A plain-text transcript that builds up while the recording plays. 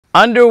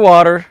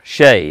Underwater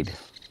shade.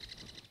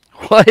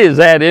 What is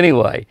that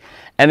anyway?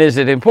 And is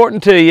it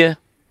important to you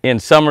in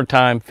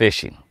summertime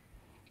fishing?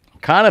 I'm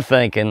kind of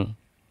thinking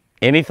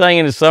anything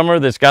in the summer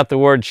that's got the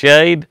word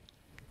shade,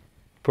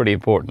 pretty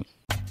important.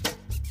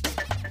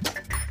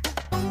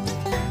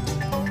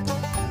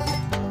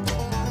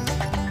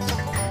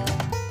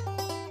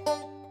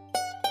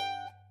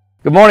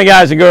 Good morning,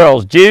 guys and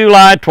girls.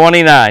 July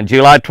 29.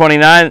 July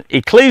 29,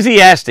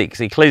 Ecclesiastes.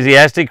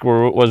 Ecclesiastes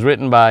was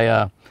written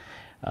by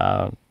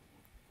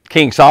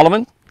King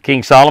Solomon.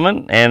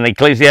 And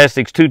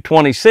Ecclesiastes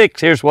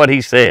 2:26, here's what he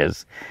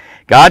says.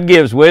 God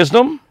gives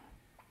wisdom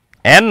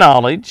and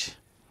knowledge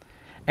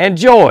and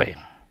joy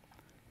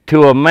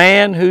to a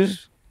man who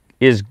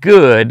is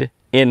good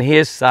in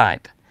his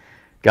sight.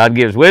 God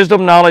gives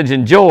wisdom, knowledge,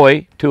 and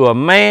joy to a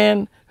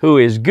man who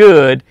is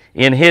good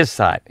in his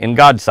sight, in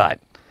God's sight.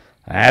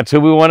 That's who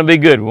we want to be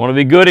good. We want to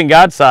be good in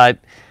God's sight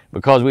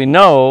because we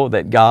know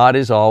that God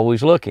is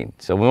always looking.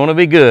 So we want to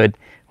be good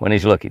when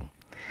He's looking.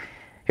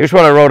 Here's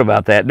what I wrote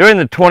about that. During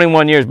the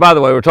 21 years, by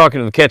the way, we're talking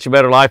to the Catch a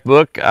Better Life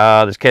book.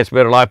 This Catch a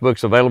Better Life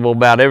book's available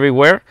about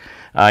everywhere.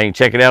 You can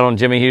check it out on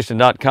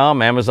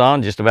jimmyhouston.com,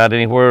 Amazon, just about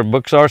anywhere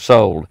books are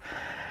sold.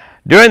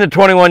 During the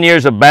 21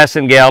 years of Bass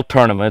and Gal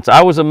tournaments,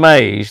 I was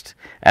amazed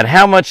at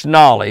how much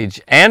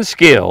knowledge and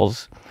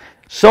skills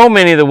so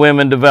many of the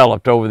women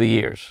developed over the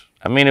years.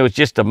 I mean, it was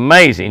just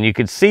amazing. You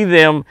could see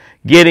them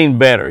getting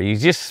better. You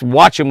just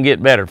watch them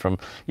get better from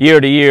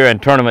year to year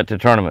and tournament to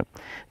tournament.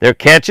 Their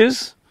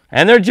catches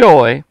and their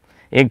joy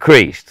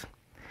increased.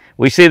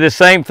 We see the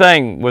same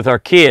thing with our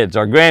kids,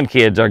 our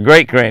grandkids, our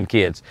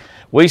great-grandkids.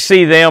 We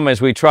see them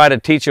as we try to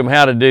teach them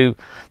how to do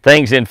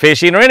things in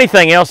fishing or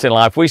anything else in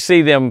life. We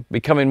see them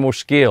becoming more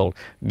skilled,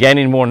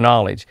 gaining more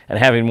knowledge, and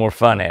having more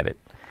fun at it.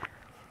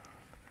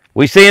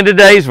 We see in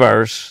today's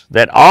verse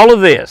that all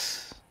of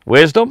this,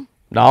 wisdom,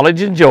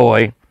 knowledge, and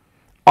joy,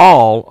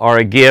 all are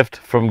a gift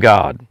from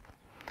God.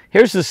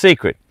 Here's the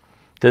secret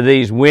to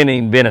these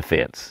winning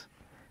benefits.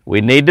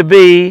 We need to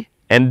be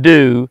and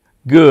do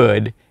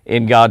good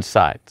in God's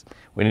sight.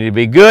 We need to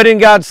be good in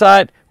God's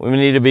sight. We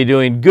need to be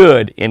doing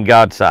good in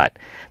God's sight.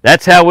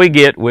 That's how we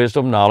get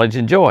wisdom, knowledge,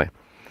 and joy.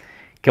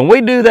 Can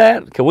we do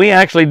that? Can we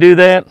actually do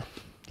that?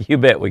 You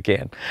bet we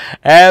can.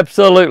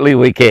 Absolutely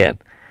we can.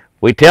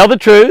 We tell the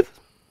truth,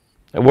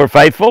 and we're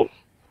faithful,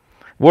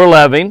 we're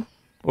loving,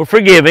 we're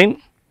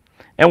forgiving,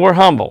 and we're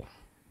humble.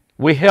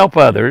 We help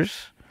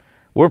others.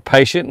 We're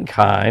patient and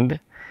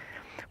kind.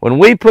 When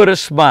we put a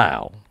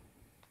smile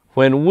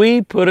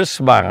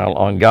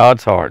on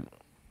God's heart,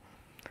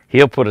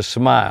 He'll put a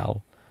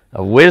smile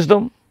of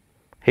wisdom.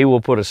 He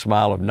will put a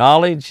smile of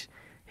knowledge.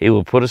 He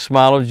will put a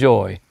smile of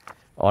joy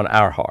on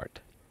our heart.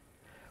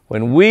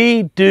 When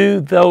we do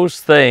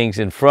those things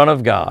in front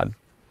of God,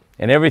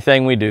 and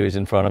everything we do is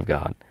in front of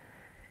God,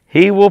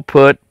 He will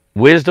put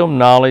wisdom,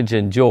 knowledge,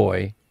 and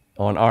joy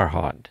on our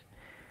heart.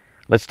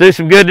 Let's do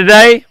some good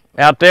today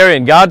out there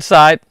in God's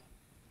sight.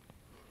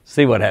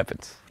 See what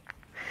happens.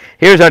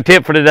 Here's our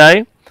tip for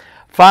today.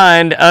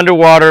 Find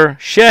underwater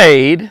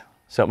shade.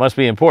 So it must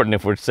be important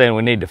if we're saying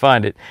we need to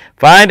find it.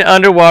 Find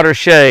underwater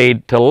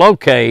shade to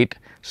locate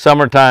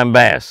summertime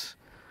bass.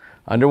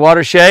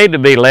 Underwater shade to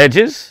be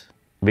ledges,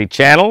 be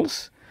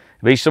channels,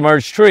 be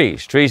submerged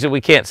trees that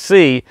we can't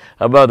see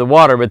above the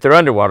water, but they're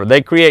underwater.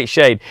 They create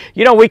shade.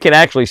 You know, we can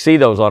actually see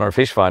those on our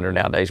fish finder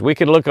nowadays. We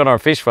can look on our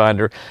fish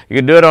finder. You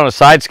can do it on a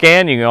side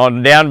scan. You can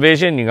on down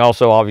vision. You can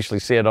also obviously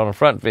see it on a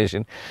front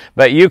vision.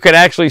 But you can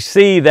actually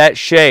see that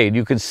shade.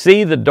 You can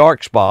see the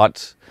dark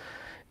spots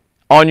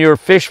on your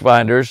fish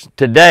finders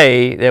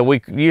today that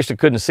we used to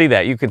couldn't see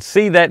that. You could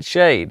see that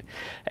shade.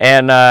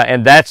 And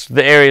that's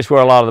the areas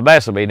where a lot of the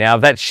bass will be. Now,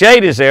 if that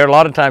shade is there, a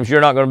lot of times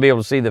you're not going to be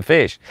able to see the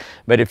fish.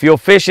 But if you'll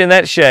fish in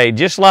that shade,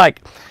 just like,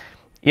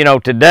 you know,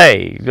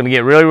 today, it's going to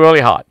get really,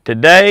 really hot.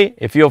 Today,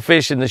 if you'll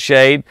fish in the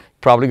shade,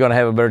 probably going to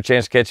have a better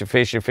chance to catch a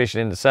fish if you're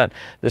fishing in the sun.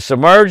 The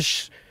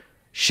submerged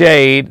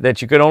shade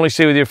that you can only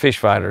see with your fish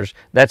finders,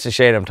 that's the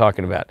shade I'm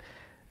talking about.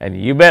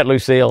 And you bet,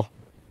 Lucille,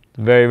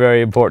 very,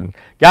 very important.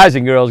 Guys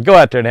and girls, go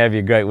out there and have you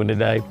a great one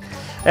today.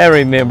 And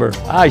remember,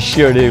 I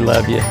sure do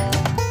love you.